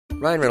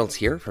Ryan Reynolds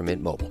here from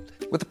Mint Mobile.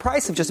 With the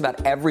price of just about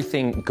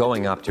everything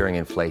going up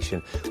during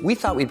inflation, we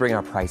thought we'd bring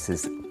our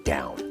prices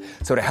down.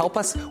 So to help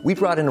us, we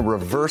brought in a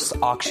reverse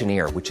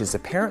auctioneer, which is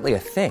apparently a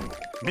thing.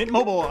 Mint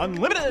Mobile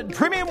Unlimited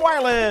Premium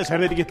Wireless. How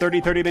to get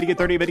 30, 30, bit to get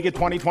 30, bit to get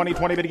 20, 20,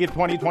 20, bit to get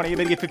 20, 20,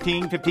 bit to get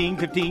 15, 15,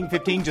 15,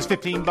 15, just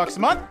 $15 a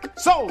month?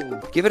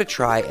 Sold! Give it a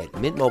try at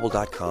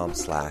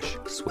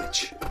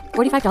mintmobile.com/switch.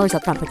 $45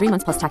 up front for 3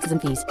 months plus taxes and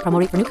fees. Promo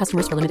rate for new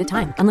customers for limited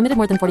time. Unlimited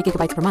more than 40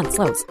 gigabytes per month.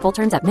 Slows full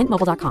terms at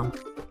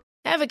mintmobile.com.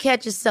 Ever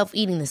catch yourself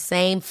eating the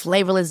same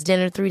flavorless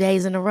dinner 3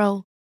 days in a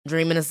row?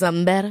 Dreaming of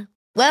something better?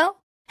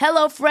 Well,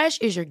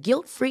 HelloFresh is your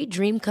guilt-free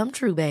dream come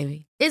true,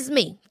 baby. It's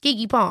me,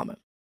 Keke Palmer.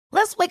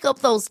 Let's wake up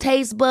those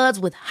taste buds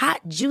with hot,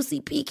 juicy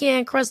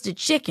pecan-crusted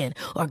chicken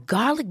or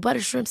garlic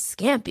butter shrimp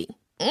scampi.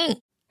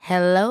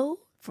 Hello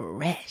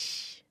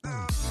Fresh.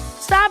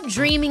 Stop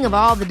dreaming of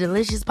all the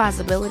delicious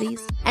possibilities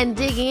and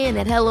dig in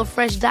at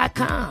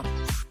HelloFresh.com.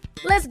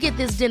 Let's get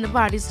this dinner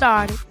party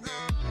started.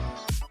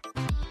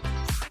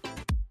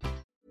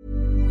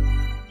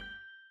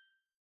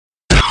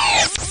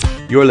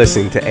 You're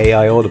listening to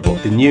AI Audible,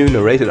 the new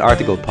narrated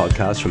article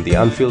podcast from the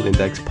Anfield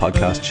Index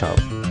podcast channel.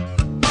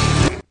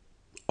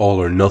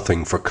 All or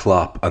Nothing for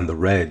Klopp and the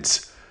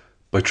Reds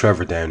by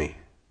Trevor Downey.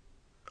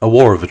 A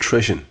war of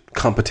attrition,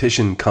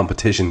 competition,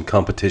 competition,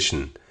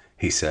 competition,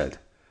 he said.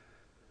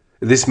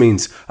 This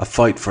means a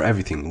fight for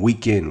everything,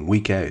 week in,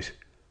 week out,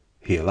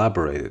 he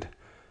elaborated.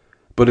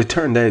 But it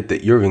turned out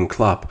that Jurgen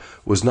Klopp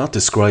was not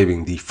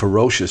describing the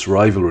ferocious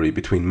rivalry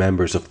between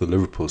members of the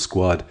Liverpool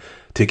squad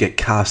to get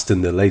cast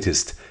in the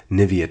latest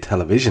Nivea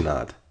television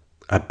ad.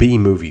 A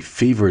B-movie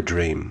fever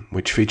dream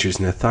which features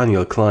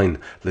Nathaniel Klein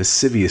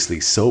lasciviously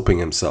soaping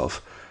himself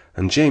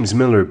and James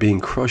Miller being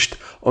crushed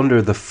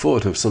under the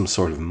foot of some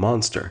sort of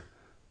monster.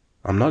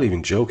 I'm not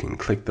even joking,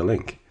 click the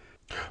link.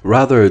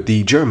 Rather,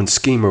 the German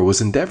schemer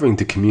was endeavouring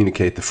to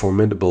communicate the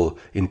formidable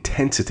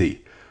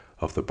intensity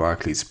of the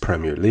Barclays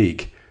Premier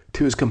League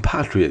to his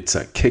compatriots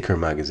at Kicker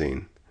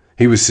magazine.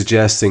 He was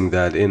suggesting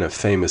that in a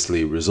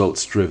famously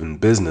results-driven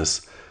business,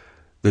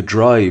 the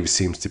drive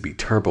seems to be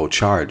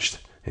turbocharged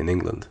in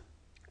England.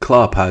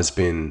 Klopp has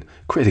been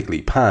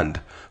critically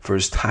panned for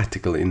his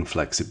tactical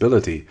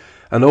inflexibility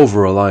and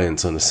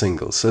over-reliance on a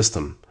single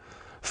system.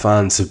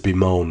 Fans have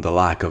bemoaned the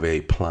lack of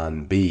a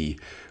plan B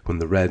when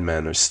the Red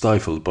Men are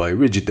stifled by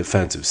rigid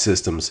defensive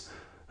systems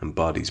and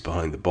bodies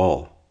behind the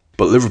ball.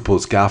 But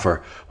Liverpool's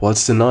gaffer,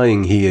 whilst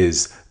denying he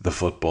is the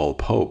football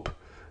pope,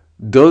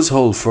 does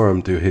hold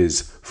firm to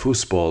his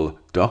Fußball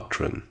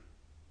doctrine.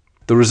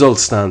 The result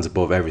stands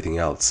above everything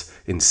else,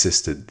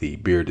 insisted the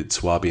bearded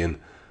Swabian.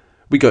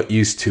 We got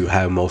used to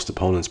how most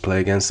opponents play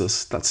against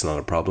us, that's not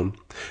a problem.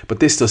 But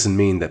this doesn't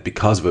mean that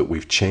because of it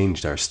we've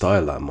changed our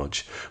style that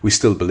much. We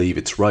still believe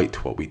it's right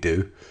what we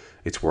do.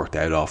 It's worked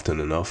out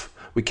often enough.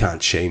 We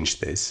can't change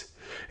this.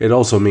 It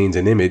also means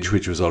an image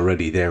which was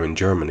already there in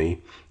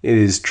Germany, it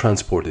is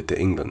transported to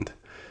England.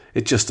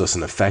 It just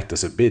doesn't affect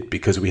us a bit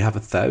because we have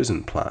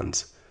 1,000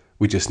 plans.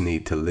 We just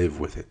need to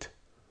live with it.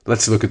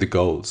 Let's look at the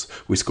goals.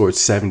 We scored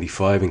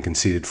 75 and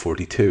conceded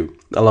 42.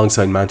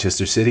 Alongside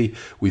Manchester City,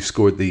 we've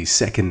scored the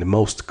second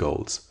most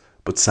goals,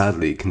 but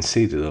sadly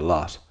conceded a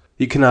lot.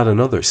 You can add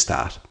another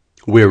stat.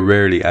 We're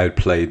rarely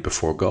outplayed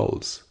before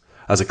goals.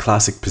 As a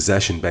classic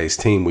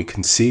possession-based team, we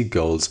concede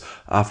goals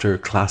after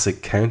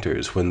classic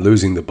counters when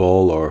losing the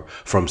ball or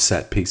from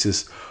set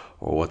pieces,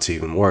 or what's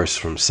even worse,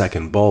 from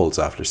second balls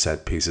after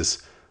set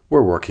pieces.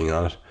 We're working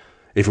on it.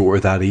 If it were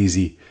that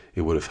easy,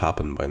 it would have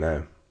happened by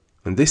now.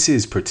 And this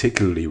is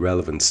particularly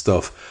relevant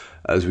stuff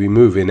as we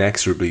move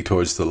inexorably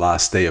towards the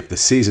last day of the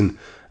season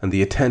and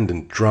the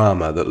attendant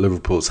drama that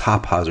Liverpool's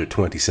haphazard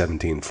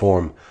 2017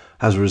 form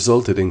has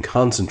resulted in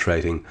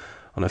concentrating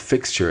on a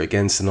fixture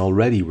against an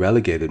already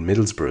relegated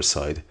Middlesbrough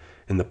side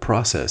in the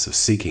process of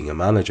seeking a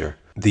manager.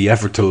 The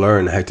effort to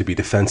learn how to be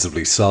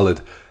defensively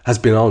solid has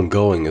been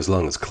ongoing as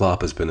long as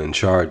Klopp has been in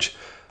charge,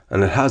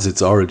 and it has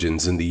its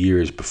origins in the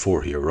years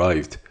before he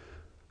arrived.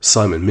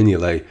 Simon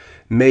Mignolet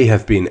may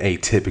have been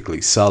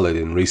atypically solid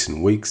in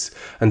recent weeks,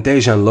 and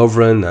Dejan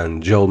Lovren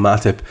and Joel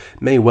Matip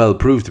may well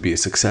prove to be a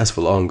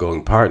successful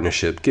ongoing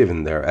partnership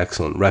given their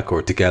excellent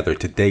record together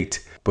to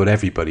date. But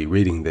everybody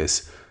reading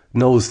this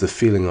knows the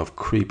feeling of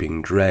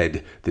creeping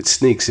dread that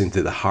sneaks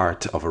into the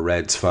heart of a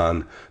Reds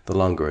fan the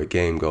longer a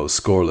game goes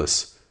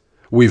scoreless.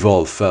 We've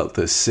all felt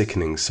this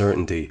sickening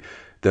certainty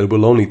that it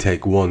will only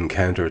take one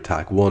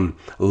counter-attack, one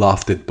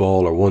lofted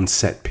ball or one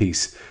set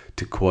piece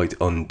to quite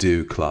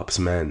undo Klopp's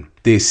men.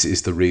 This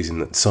is the reason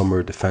that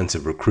summer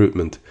defensive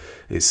recruitment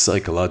is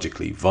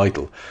psychologically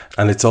vital,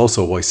 and it's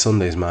also why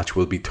Sunday's match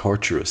will be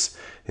torturous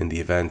in the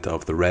event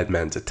of the Red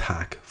Men's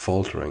attack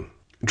faltering.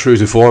 True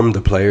to form,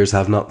 the players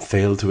have not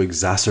failed to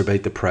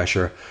exacerbate the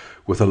pressure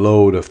with a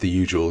load of the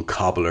usual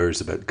cobblers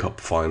about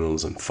cup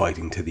finals and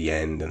fighting to the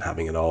end and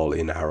having it all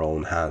in our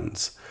own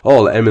hands.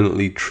 All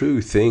eminently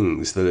true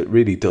things that it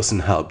really doesn't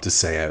help to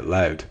say out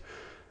loud.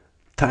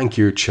 Thank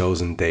your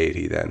chosen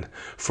deity then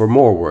for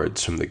more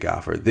words from the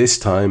gaffer, this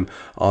time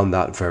on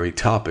that very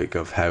topic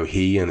of how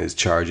he and his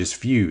charges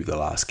view the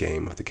last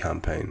game of the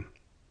campaign.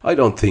 I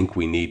don't think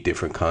we need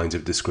different kinds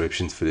of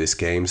descriptions for this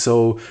game,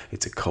 so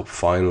it's a cup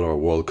final or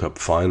World Cup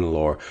final,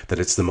 or that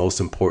it's the most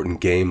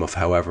important game of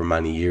however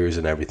many years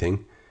and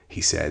everything, he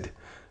said,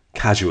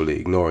 casually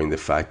ignoring the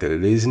fact that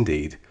it is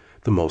indeed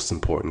the most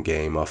important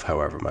game of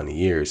however many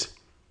years.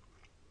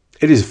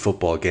 It is a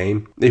football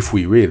game. If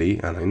we really,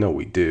 and I know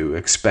we do,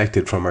 expect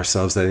it from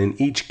ourselves that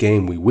in each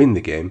game we win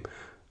the game,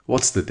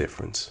 what's the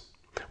difference?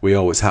 We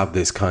always have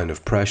this kind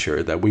of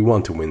pressure that we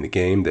want to win the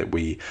game, that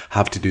we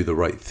have to do the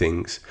right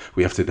things.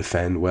 We have to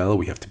defend well,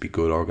 we have to be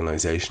good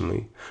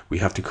organisationally, we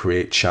have to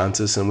create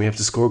chances, and we have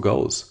to score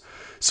goals.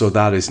 So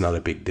that is not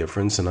a big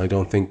difference, and I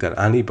don't think that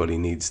anybody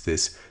needs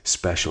this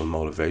special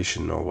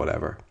motivation or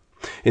whatever.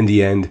 In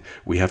the end,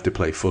 we have to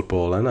play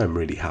football, and I'm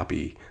really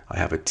happy I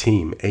have a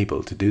team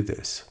able to do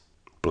this.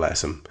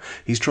 Bless him.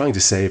 He's trying to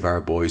save our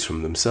boys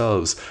from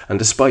themselves, and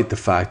despite the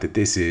fact that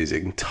this is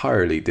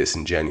entirely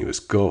disingenuous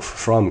guff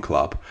from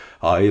Klopp,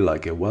 I,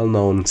 like a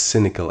well-known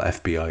cynical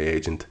FBI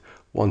agent,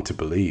 want to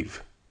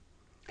believe.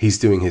 He's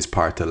doing his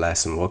part to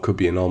lessen what could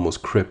be an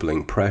almost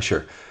crippling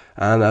pressure,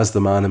 and as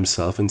the man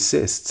himself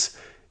insists,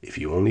 if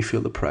you only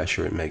feel the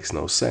pressure, it makes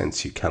no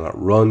sense. You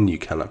cannot run, you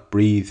cannot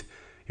breathe,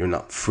 you're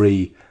not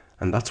free,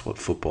 and that's what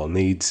football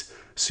needs,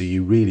 so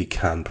you really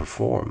can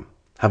perform.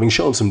 Having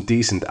shown some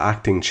decent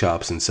acting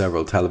chops in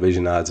several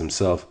television ads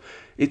himself,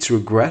 it's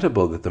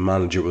regrettable that the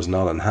manager was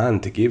not on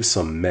hand to give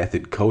some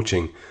method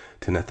coaching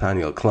to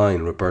Nathaniel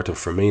Klein, Roberto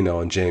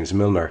Firmino and James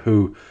Milner,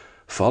 who,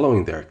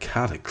 following their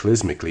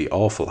cataclysmically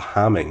awful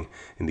hamming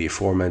in the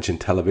aforementioned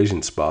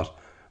television spot,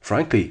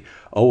 frankly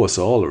owe us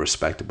all a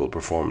respectable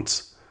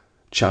performance.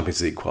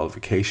 Champions League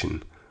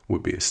qualification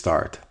would be a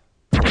start.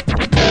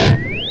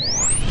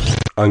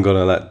 I'm going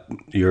to let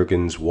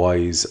Jurgen's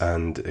wise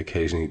and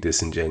occasionally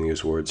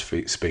disingenuous words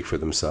speak for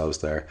themselves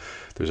there.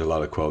 There's a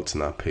lot of quotes in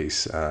that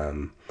piece.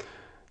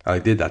 I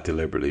did that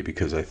deliberately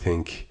because I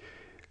think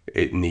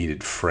it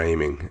needed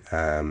framing,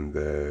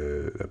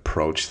 the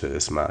approach to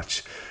this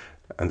match.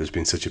 And there's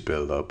been such a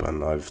build-up,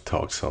 and I've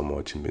talked so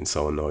much and been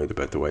so annoyed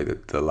about the way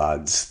that the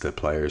lads, the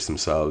players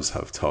themselves,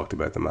 have talked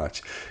about the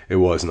match. It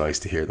was nice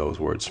to hear those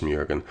words from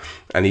Jurgen.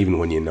 And even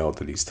when you know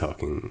that he's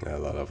talking a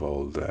lot of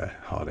old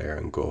hot air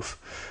and guff,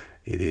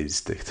 it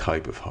is the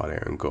type of hot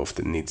air and guff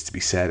that needs to be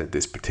said at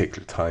this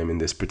particular time, in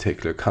this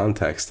particular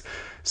context.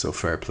 So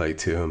fair play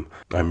to him.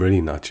 I'm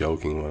really not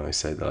joking when I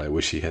say that I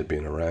wish he had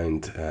been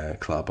around,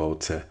 Kloppo,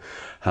 to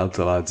help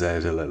the lads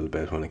out a little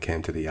bit when it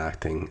came to the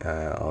acting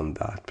on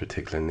that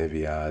particular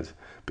Nivea ad,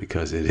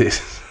 because it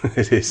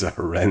is a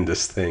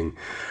horrendous thing.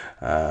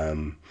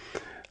 My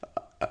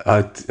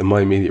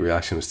immediate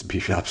reaction was to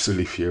be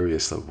absolutely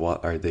furious. Like,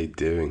 what are they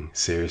doing?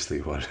 Seriously,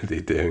 what are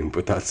they doing?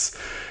 But that's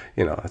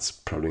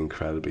probably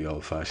incredibly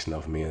old-fashioned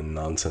of me and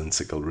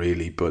nonsensical,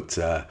 really. But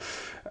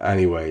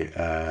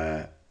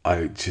anyway,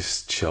 I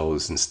just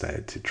chose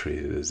instead to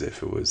treat it as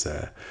if it was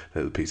a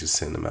little piece of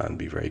cinema and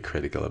be very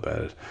critical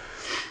about it.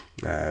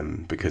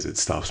 Because it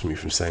stops me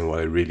from saying what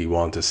I really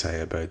want to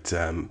say about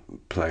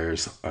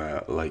players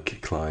like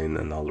Klein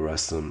and all the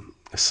rest of them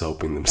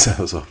soaping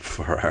themselves up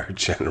for our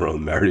general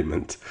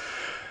merriment.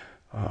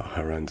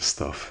 Horrendous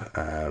stuff.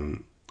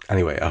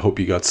 Anyway, I hope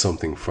you got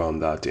something from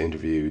that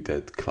interview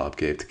that Klopp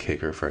gave to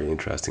Kicker. Very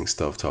interesting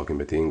stuff, talking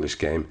about the English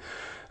game.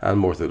 And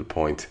more to the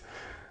point,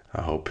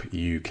 I hope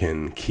you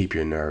can keep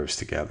your nerves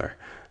together.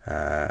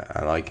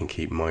 And I can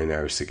keep my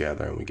nerves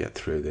together, and we get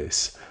through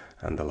this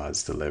and the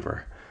lads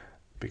deliver.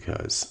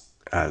 Because,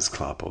 as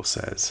Kloppo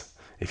says,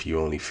 if you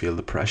only feel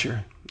the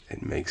pressure,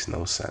 it makes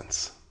no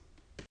sense.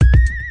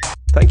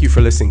 Thank you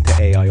for listening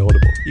to AI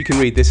Audible. You can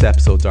read this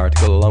episode's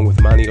article along with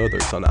many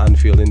others on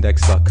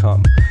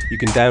AnfieldIndex.com. You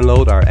can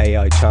download our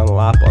AI channel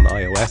app on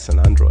iOS and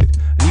Android.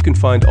 And you can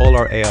find all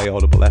our AI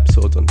Audible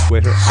episodes on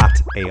Twitter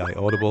 @AI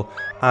Audible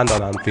and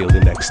on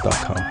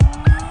AnfieldIndex.com.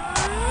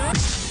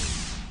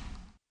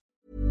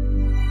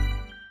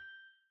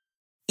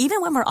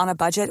 Even when we're on a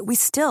budget, we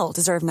still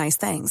deserve nice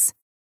things.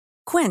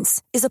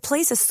 Quince is a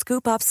place to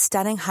scoop up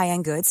stunning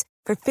high-end goods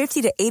for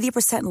 50 to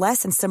 80%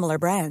 less than similar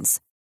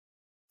brands.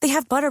 They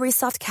have buttery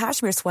soft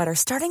cashmere sweaters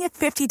starting at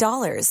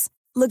 $50,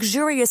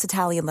 luxurious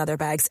Italian leather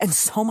bags, and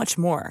so much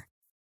more.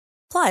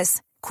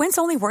 Plus, Quince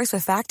only works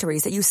with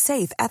factories that use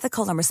safe,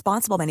 ethical, and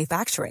responsible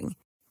manufacturing.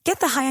 Get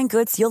the high-end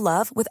goods you'll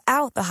love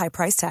without the high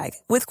price tag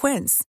with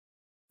Quince.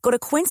 Go to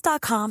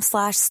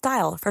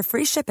quince.com/style for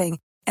free shipping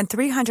and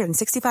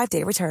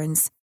 365-day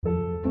returns.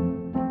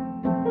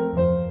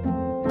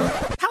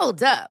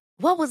 Hold up.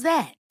 What was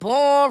that?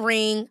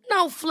 Boring.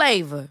 No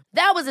flavor.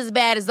 That was as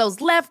bad as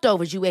those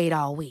leftovers you ate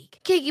all week.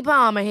 Keke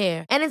Palmer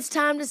here, and it's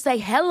time to say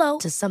hello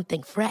to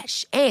something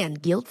fresh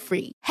and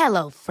guilt-free.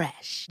 Hello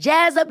Fresh.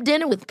 Jazz up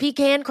dinner with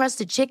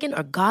pecan-crusted chicken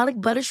or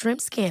garlic butter shrimp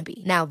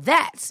scampi. Now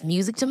that's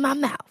music to my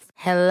mouth.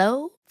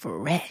 Hello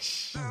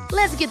Fresh.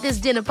 Let's get this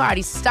dinner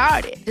party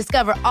started.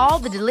 Discover all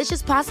the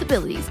delicious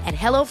possibilities at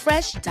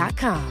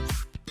HelloFresh.com.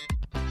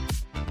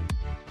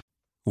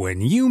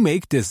 When you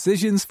make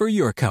decisions for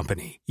your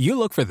company, you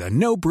look for the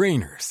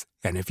no-brainers.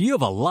 And if you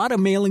have a lot of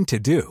mailing to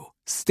do,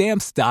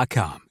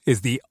 Stamps.com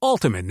is the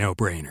ultimate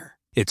no-brainer.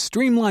 It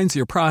streamlines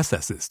your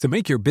processes to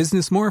make your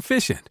business more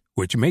efficient,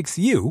 which makes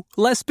you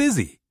less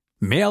busy.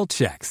 Mail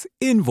checks,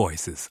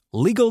 invoices,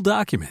 legal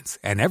documents,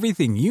 and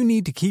everything you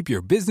need to keep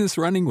your business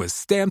running with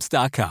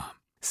Stamps.com.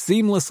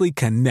 Seamlessly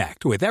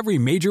connect with every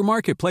major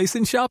marketplace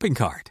and shopping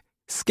cart.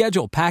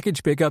 Schedule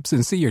package pickups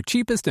and see your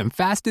cheapest and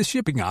fastest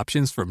shipping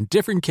options from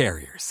different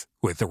carriers,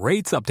 with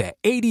rates up to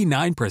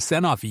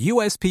 89% off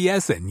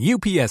USPS and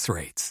UPS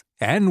rates.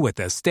 And with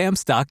the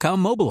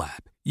Stamps.com mobile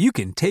app, you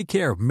can take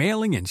care of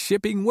mailing and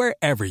shipping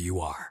wherever you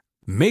are.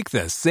 Make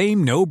the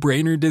same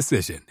no-brainer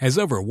decision as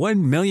over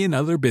 1 million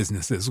other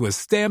businesses with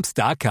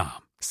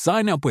Stamps.com.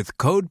 Sign up with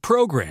code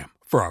PROGRAM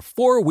for a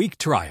 4-week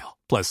trial,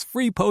 plus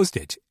free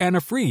postage and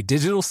a free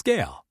digital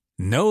scale.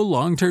 No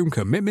long-term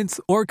commitments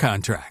or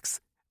contracts.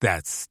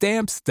 That's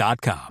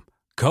Stamps.com.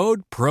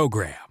 Code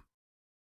PROGRAM.